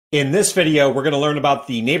In this video, we're going to learn about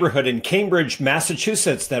the neighborhood in Cambridge,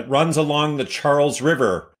 Massachusetts that runs along the Charles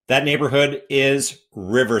River. That neighborhood is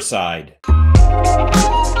Riverside.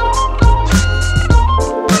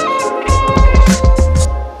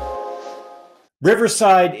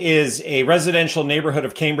 Riverside is a residential neighborhood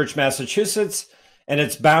of Cambridge, Massachusetts, and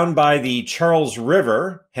it's bound by the Charles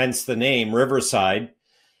River, hence the name Riverside.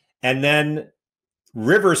 And then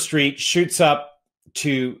River Street shoots up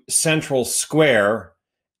to Central Square,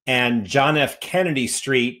 and John F. Kennedy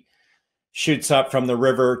Street shoots up from the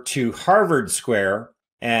river to Harvard Square.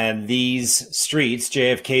 And these streets,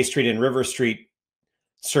 JFK Street and River Street,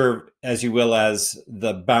 serve, as you will, as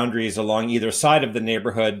the boundaries along either side of the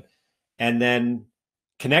neighborhood. And then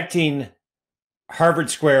connecting Harvard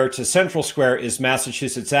Square to Central Square is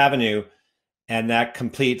Massachusetts Avenue. And that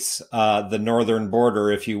completes the northern border,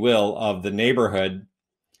 if you will, of the neighborhood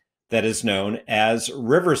that is known as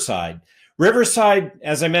Riverside. Riverside,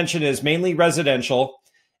 as I mentioned, is mainly residential,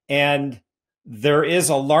 and there is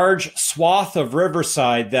a large swath of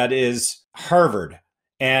Riverside that is Harvard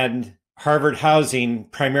and Harvard housing,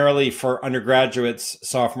 primarily for undergraduates,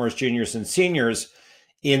 sophomores, juniors, and seniors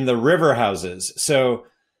in the river houses. So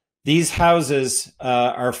these houses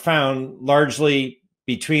are found largely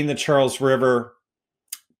between the Charles River,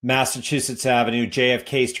 Massachusetts Avenue,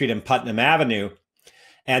 JFK Street, and Putnam Avenue,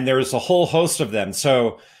 and there's a whole host of them.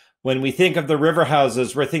 So when we think of the river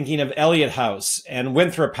houses, we're thinking of Eliot House and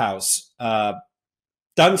Winthrop House,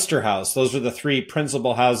 Dunster House. Those are the three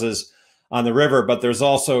principal houses on the river, but there's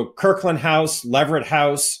also Kirkland House, Leverett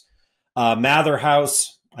House, Mather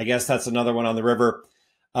House. I guess that's another one on the river.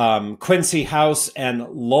 Quincy House and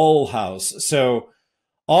Lowell House. So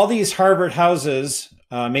all these Harvard houses,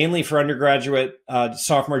 mainly for undergraduate,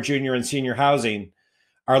 sophomore, junior, and senior housing,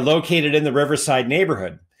 are located in the Riverside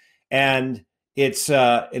neighborhood. And it's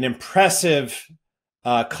an impressive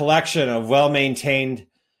collection of well-maintained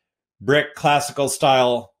brick classical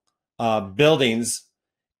style buildings,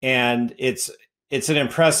 and it's an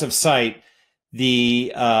impressive site.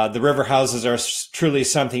 The river houses are truly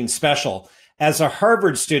something special. As a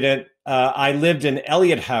Harvard student, I lived in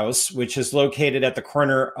Eliot House, which is located at the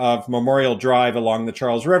corner of Memorial Drive along the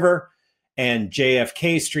Charles River and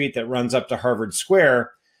JFK Street that runs up to Harvard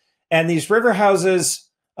Square. And these river houses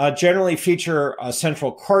generally feature a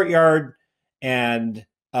central courtyard and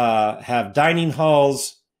have dining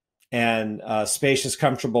halls and spacious,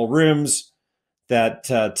 comfortable rooms that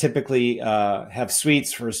typically have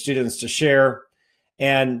suites for students to share.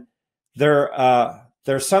 And they're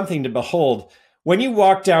something to behold. When you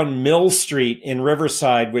walk down Mill Street in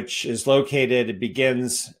Riverside, which is located, it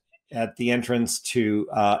begins at the entrance to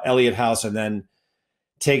Eliot House and then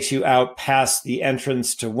takes you out past the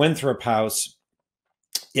entrance to Winthrop House,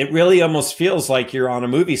 it really almost feels like you're on a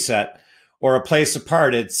movie set or a place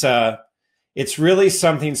apart. It's really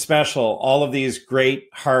something special. All of these great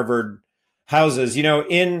Harvard houses. You know,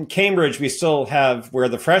 in Cambridge, we still have, where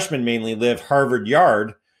the freshmen mainly live, Harvard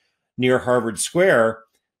Yard near Harvard Square.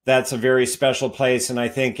 That's a very special place. And I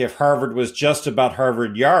think if Harvard was just about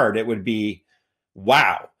Harvard Yard, it would be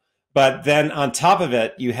wow. But then on top of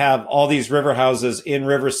it, you have all these river houses in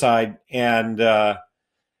Riverside. And,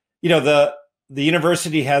 you know, the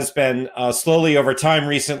university has been slowly over time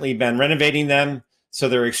recently been renovating them. So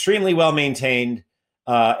they're extremely well maintained.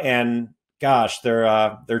 And gosh,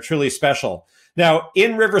 they're truly special. Now,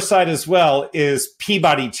 in Riverside as well is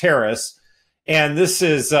Peabody Terrace. And this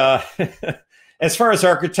is, as far as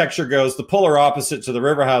architecture goes, the polar opposite to the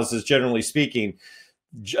river houses, generally speaking.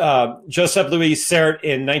 Joseph Louis Serret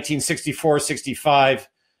in 1964-65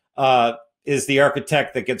 is the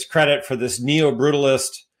architect that gets credit for this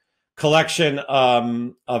neo-brutalist collection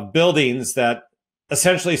of buildings that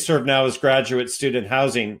essentially serve now as graduate student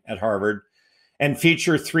housing at Harvard and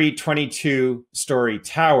feature three 22-story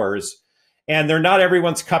towers. And they're not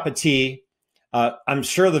everyone's cup of tea. I'm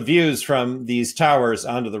sure the views from these towers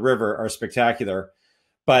onto the river are spectacular,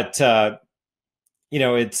 but you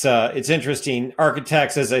know, it's interesting.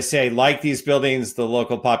 Architects, as I say, like these buildings. The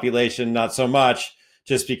local population, not so much,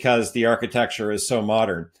 just because the architecture is so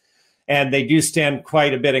modern. And they do stand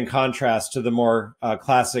quite a bit in contrast to the more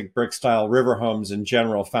classic brick-style river homes in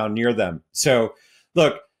general found near them. So,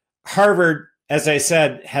 look, Harvard, as I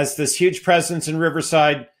said, has this huge presence in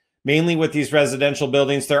Riverside, mainly with these residential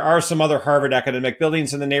buildings. There are some other Harvard academic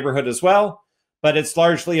buildings in the neighborhood as well, but it's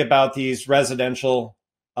largely about these residential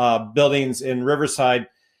buildings in Riverside.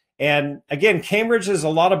 And again, Cambridge is a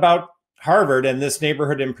lot about Harvard, and this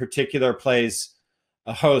neighborhood in particular plays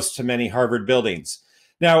a host to many Harvard buildings.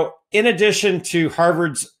 Now, in addition to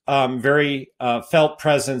Harvard's very felt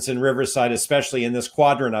presence in Riverside, especially in this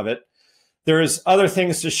quadrant of it, there's other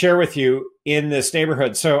things to share with you in this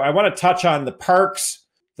neighborhood. So I want to touch on the parks,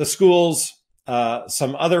 the schools,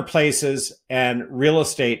 some other places, and real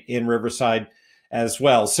estate in Riverside as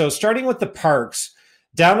well. So starting with the parks,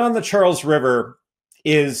 down on the Charles River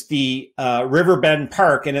is the Riverbend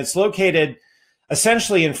Park, and it's located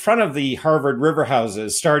essentially in front of the Harvard River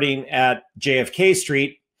houses, starting at JFK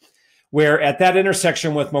Street, where at that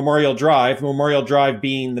intersection with Memorial Drive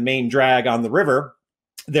being the main drag on the river,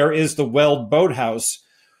 there is the Weld Boathouse,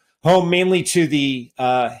 home mainly to the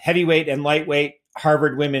heavyweight and lightweight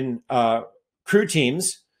Harvard women crew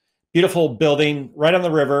teams. Beautiful building right on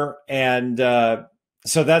the river. And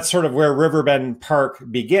so that's sort of where Riverbend Park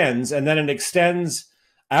begins. And then it extends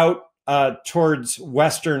out towards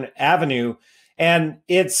Western Avenue. And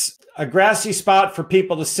it's a grassy spot for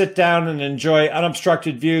people to sit down and enjoy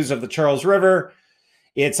unobstructed views of the Charles River.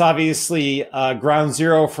 It's obviously ground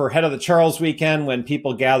zero for Head of the Charles weekend, when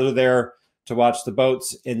people gather there to watch the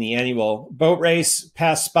boats in the annual boat race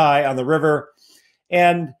pass by on the river.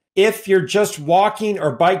 And if you're just walking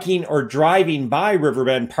or biking or driving by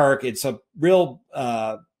Riverbend Park, it's a real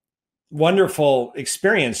wonderful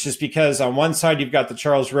experience, just because on one side you've got the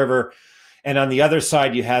Charles River, and on the other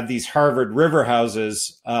side you have these Harvard River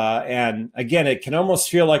houses. And again, it can almost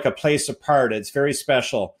feel like a place apart. It's very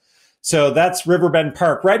special. So that's Riverbend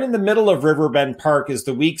Park. Right in the middle of Riverbend Park is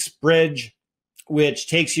the Weeks Bridge, which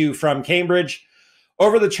takes you from Cambridge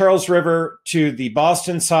over the Charles River to the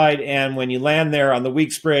Boston side. And when you land there on the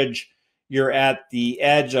Weeks Bridge, you're at the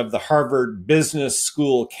edge of the Harvard Business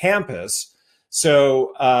School campus.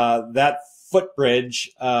 So that footbridge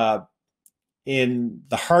in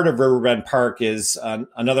the heart of Riverbend Park is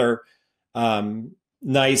another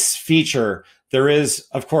nice feature. There is,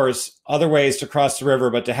 of course, other ways to cross the river,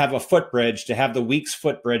 but to have a footbridge, to have the Weeks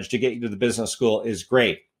footbridge to get you to the business school is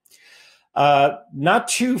great. Not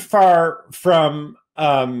too far from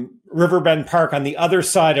Riverbend Park, on the other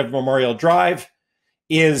side of Memorial Drive,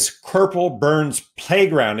 is Corporal Burns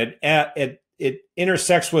Playground. It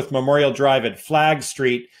intersects with Memorial Drive at Flag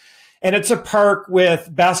Street, and it's a park with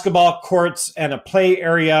basketball courts and a play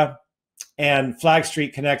area, and Flag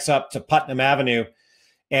Street connects up to Putnam Avenue.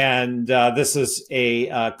 And this is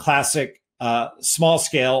a classic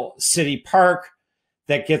small-scale city park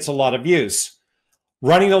that gets a lot of use.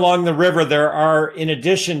 Running along the river, there are, in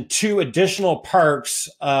addition, 2 additional parks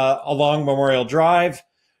along Memorial Drive.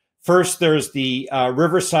 First, there's the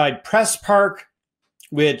Riverside Press Park,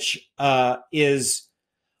 which is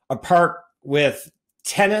a park with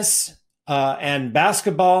tennis and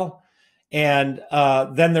basketball. And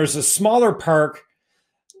then there's a smaller park,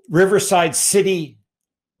 Riverside City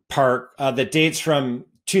Park, that dates from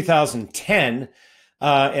 2010.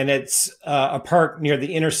 And it's a park near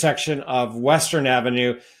the intersection of Western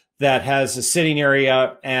Avenue that has a sitting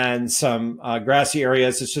area and some grassy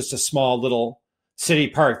areas. It's just a small little city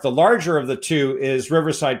park. The larger of the 2 is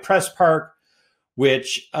Riverside Press Park,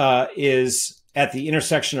 which is at the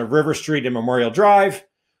intersection of River Street and Memorial Drive,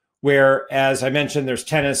 where, as I mentioned, there's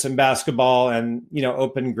tennis and basketball and,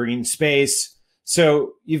 open green space.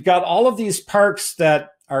 So you've got all of these parks that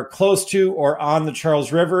are close to or on the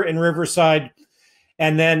Charles River in Riverside.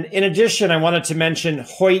 And then in addition, I wanted to mention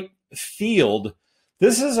Hoyt Field.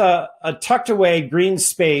 This is a tucked away green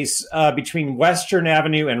space between Western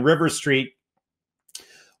Avenue and River Street,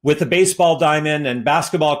 with a baseball diamond and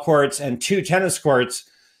basketball courts and 2 tennis courts.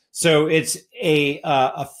 So it's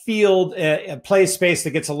a field, a play space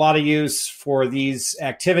that gets a lot of use for these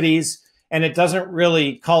activities. And it doesn't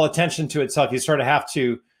really call attention to itself. You sort of have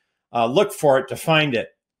to look for it to find it.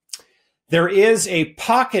 There is a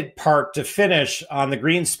pocket park to finish on the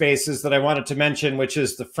green spaces that I wanted to mention, which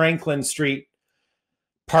is the Franklin Street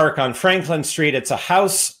Park on Franklin Street. It's a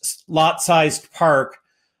house lot-sized park,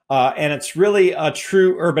 and it's really a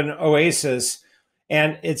true urban oasis.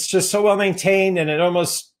 And it's just so well maintained, and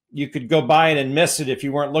you could go by it and miss it if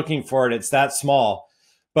you weren't looking for it. It's that small.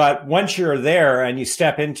 But once you're there and you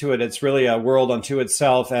step into it, it's really a world unto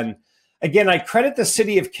itself. And again, I credit the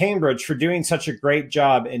city of Cambridge for doing such a great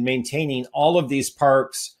job in maintaining all of these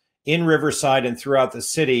parks in Riverside and throughout the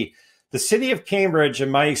city. The city of Cambridge, in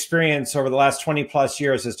my experience over the last 20 plus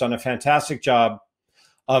years, has done a fantastic job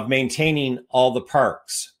of maintaining all the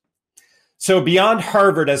parks. So beyond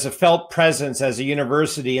Harvard as a felt presence as a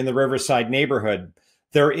university in the Riverside neighborhood,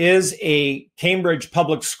 there is a Cambridge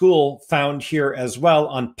public school found here as well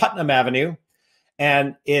on Putnam Avenue.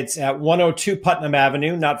 And it's at 102 Putnam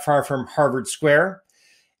Avenue, not far from Harvard Square.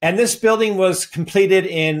 And this building was completed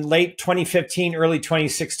in late 2015, early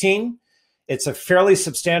 2016. It's a fairly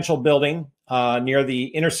substantial building near the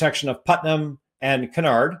intersection of Putnam and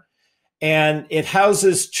Kennard. and it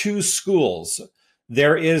houses two schools.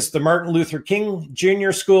 There is the Martin Luther King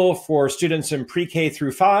Junior School for students in pre-K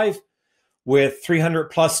through 5 with 300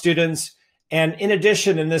 plus students. And in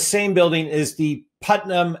addition, in this same building is the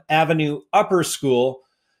Putnam Avenue Upper School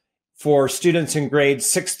for students in grades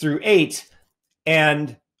 6 through 8.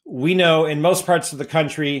 And we know in most parts of the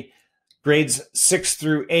country, grades 6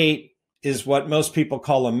 through 8 is what most people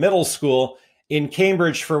call a middle school. In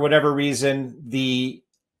Cambridge, for whatever reason, the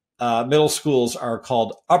middle schools are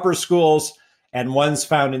called upper schools, and one's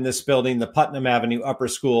found in this building, the Putnam Avenue Upper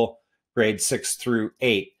School, grades 6 through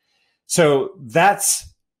 8. So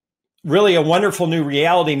that's really a wonderful new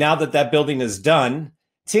reality now that that building is done.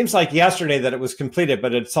 It seems like yesterday that it was completed,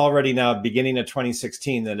 but it's already now beginning of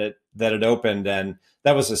 2016 that it opened, and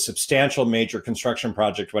that was a substantial major construction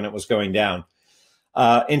project when it was going down.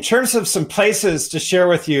 In terms of some places to share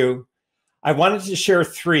with you, I wanted to share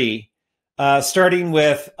 3, starting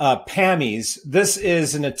with Pammy's. This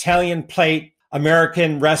is an Italian plate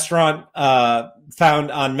American restaurant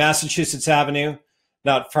found on Massachusetts Avenue,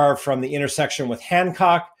 not far from the intersection with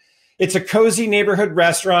Hancock. It's a cozy neighborhood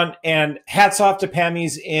restaurant, and hats off to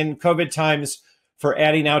Pammy's in COVID times for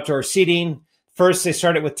adding outdoor seating. First, they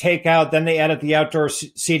started with takeout, then they added the outdoor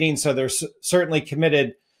seating, so they're certainly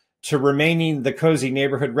committed to remaining the cozy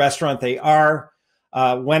neighborhood restaurant they are.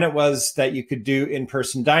 When it was that you could do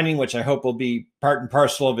in-person dining, which I hope will be part and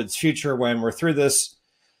parcel of its future when we're through this,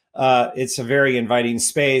 it's a very inviting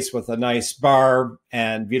space with a nice bar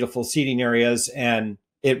and beautiful seating areas, and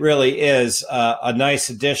it really is a nice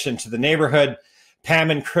addition to the neighborhood.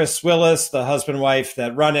 Pam and Chris Willis, the husband and wife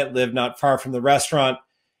that run it, live not far from the restaurant.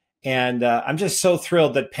 And I'm just so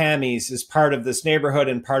thrilled that Pammy's is part of this neighborhood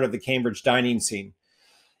and part of the Cambridge dining scene.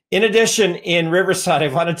 In addition, in Riverside, I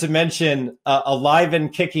wanted to mention Alive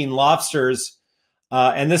and Kicking Lobsters.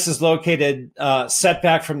 And this is located set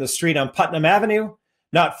back from the street on Putnam Avenue,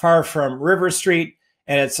 not far from River Street.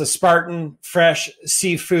 And it's a Spartan, fresh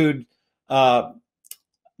seafood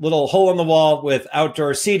little hole in the wall with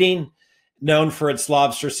outdoor seating, known for its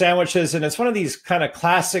lobster sandwiches. And it's one of these kind of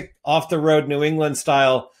classic off-the-road New England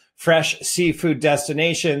style fresh seafood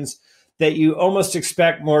destinations that you almost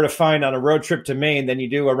expect more to find on a road trip to Maine than you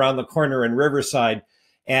do around the corner in Riverside.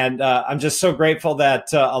 And I'm just so grateful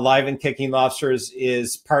that Alive and Kicking Lobsters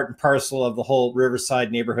is part and parcel of the whole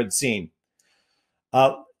Riverside neighborhood scene.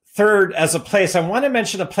 Third, as a place, I want to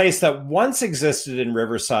mention a place that once existed in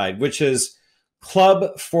Riverside, which is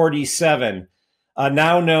Club 47,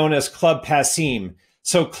 now known as Club Passim.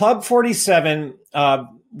 So Club 47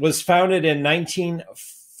 was founded in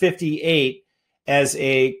 1958 as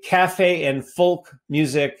a cafe and folk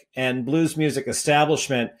music and blues music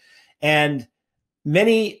establishment. And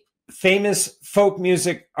many famous folk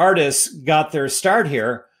music artists got their start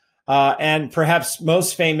here. And perhaps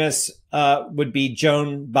most famous would be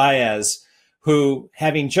Joan Baez, who,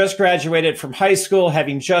 having just graduated from high school,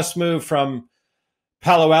 having just moved from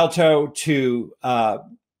Palo Alto to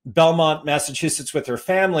Belmont, Massachusetts with her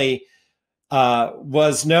family,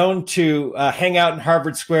 was known to hang out in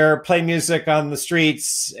Harvard Square, play music on the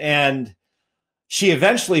streets, and she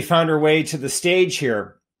eventually found her way to the stage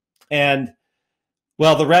here. And,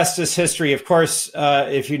 well, the rest is history. Of course,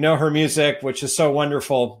 if you know her music, which is so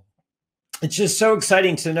wonderful, it's just so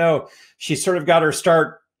exciting to know she sort of got her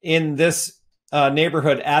start in this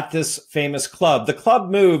neighborhood at this famous club. The club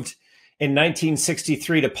moved in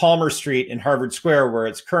 1963 to Palmer Street in Harvard Square, where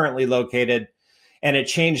it's currently located, and it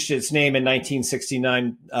changed its name in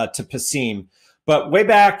 1969 to Passim. But way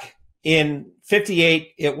back in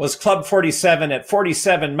 58, it was Club 47 at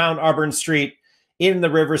 47 Mount Auburn Street in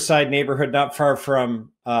the Riverside neighborhood, not far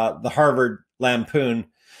from the Harvard Lampoon.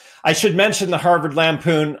 I should mention the Harvard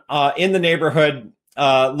Lampoon in the neighborhood,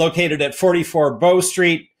 located at 44 Bow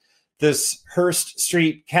Street. This Hearst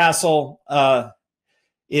Street Castle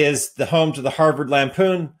is the home to the Harvard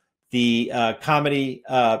Lampoon, the comedy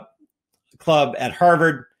club at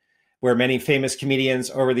Harvard, where many famous comedians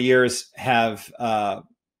over the years have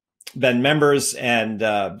been members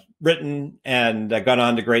and written and gone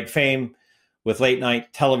on to great fame with late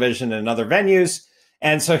night television and other venues.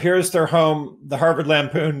 And so here's their home, the Harvard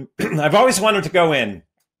Lampoon. I've always wanted to go in,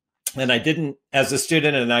 and I didn't as a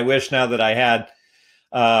student, and I wish now that I had.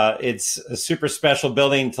 It's a super special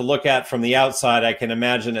building to look at from the outside. I can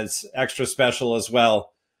imagine it's extra special as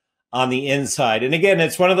well on the inside. And again,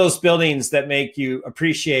 it's one of those buildings that make you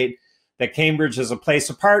appreciate that Cambridge is a place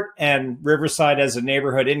apart, and Riverside as a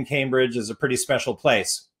neighborhood in Cambridge is a pretty special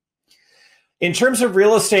place. In terms of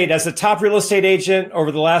real estate, as a top real estate agent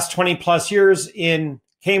over the last 20 plus years in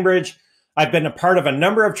Cambridge, I've been a part of a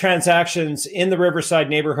number of transactions in the Riverside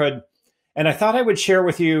neighborhood. And I thought I would share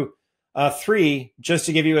with you three, just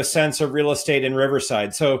to give you a sense of real estate in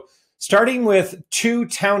Riverside. So starting with 2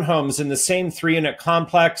 townhomes in the same 3-unit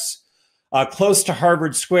complex, close to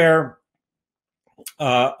Harvard Square,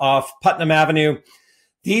 off Putnam Avenue.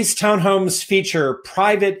 These townhomes feature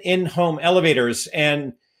private in-home elevators.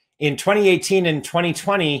 And in 2018 and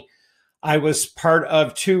 2020, I was part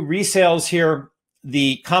of 2 resales here.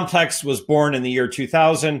 The complex was born in the year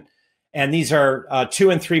 2000. And these are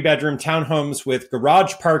 2 and 3 bedroom townhomes with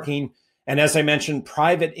garage parking. And as I mentioned,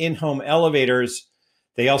 private in-home elevators.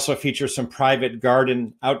 They also feature some private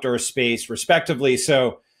garden, outdoor space, respectively.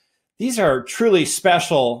 So these are truly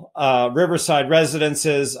special Riverside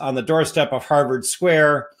residences on the doorstep of Harvard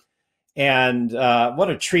Square. And what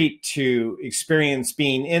a treat to experience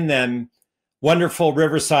being in them. Wonderful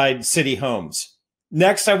Riverside city homes.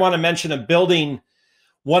 Next, I want to mention a building,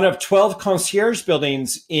 one of 12 concierge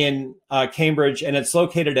buildings in Cambridge, and it's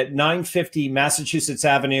located at 950 Massachusetts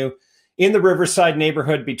Avenue in the Riverside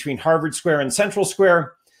neighborhood between Harvard Square and Central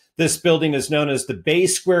Square. This building is known as the Bay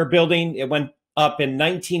Square Building. It went up in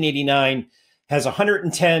 1989, has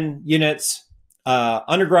 110 units,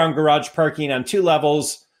 underground garage parking on 2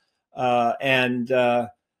 levels, and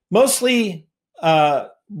mostly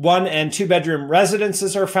 1 and 2 bedroom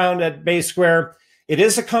residences are found at Bay Square. It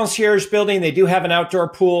is a concierge building. They do have an outdoor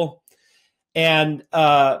pool, and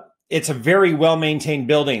it's a very well-maintained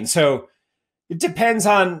building. So it depends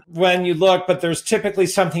on when you look, but there's typically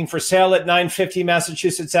something for sale at 950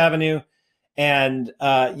 Massachusetts Avenue. And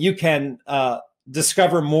you can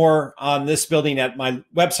discover more on this building at my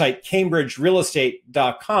website,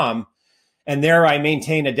 cambridgerealestate.com. And there I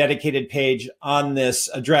maintain a dedicated page on this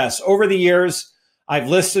address. Over the years, I've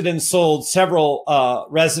listed and sold several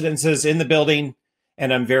residences in the building,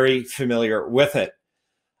 and I'm very familiar with it.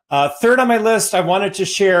 Third on my list, I wanted to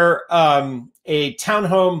share a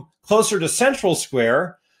townhome closer to Central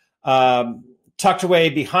Square, tucked away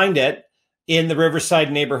behind it in the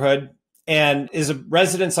Riverside neighborhood, and is a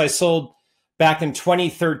residence I sold back in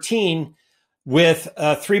 2013 with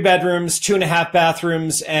 3 bedrooms, 2.5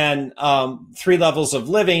 bathrooms, and 3 levels of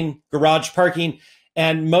living, garage parking,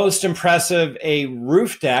 and most impressive, a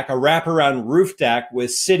roof deck, a wraparound roof deck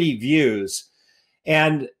with city views.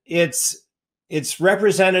 And it's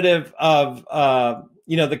representative of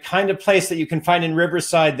the kind of place that you can find in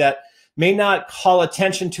Riverside that may not call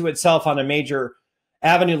attention to itself on a major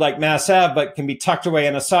avenue like Mass Ave, but can be tucked away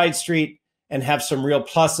on a side street and have some real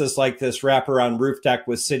pluses like this wraparound roof deck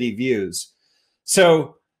with city views.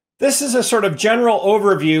 So this is a sort of general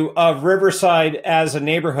overview of Riverside as a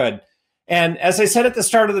neighborhood. And as I said at the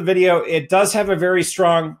start of the video, it does have a very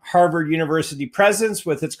strong Harvard University presence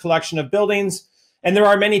with its collection of buildings. And there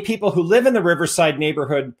are many people who live in the Riverside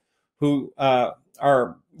neighborhood who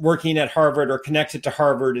are working at Harvard or connected to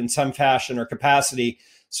Harvard in some fashion or capacity.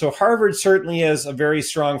 So Harvard certainly is a very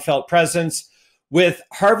strong felt presence, with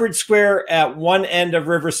Harvard Square at one end of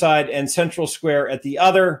Riverside and Central Square at the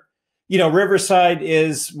other. Riverside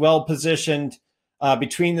is well positioned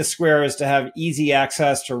between the squares to have easy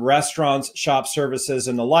access to restaurants, shop services,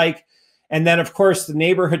 and the like. And then, of course, the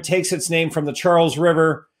neighborhood takes its name from the Charles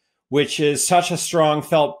River, which is such a strong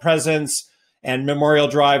felt presence, and Memorial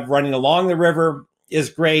Drive running along the river is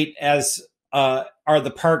great, as are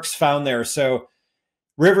the parks found there. So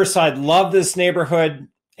Riverside loved this neighborhood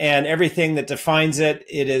and everything that defines it.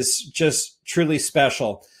 It is just truly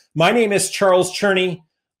special. My name is Charles Cherney.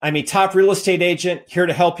 I'm a top real estate agent here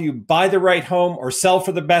to help you buy the right home or sell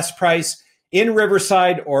for the best price in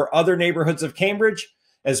Riverside or other neighborhoods of Cambridge,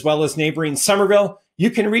 as well as neighboring Somerville. You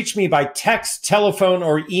can reach me by text, telephone,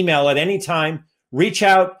 or email at any time. Reach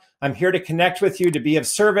out. I'm here to connect with you, to be of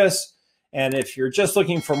service. And if you're just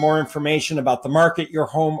looking for more information about the market, your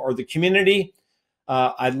home, or the community,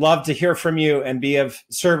 I'd love to hear from you and be of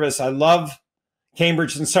service. I love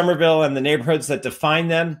Cambridge and Somerville and the neighborhoods that define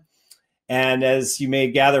them. And as you may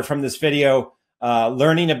gather from this video,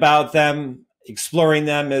 learning about them, exploring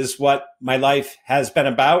them is what my life has been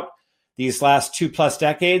about these last 2+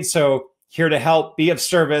 decades. So here to help, be of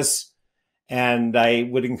service. And I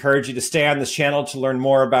would encourage you to stay on this channel to learn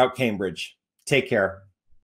more about Cambridge. Take care.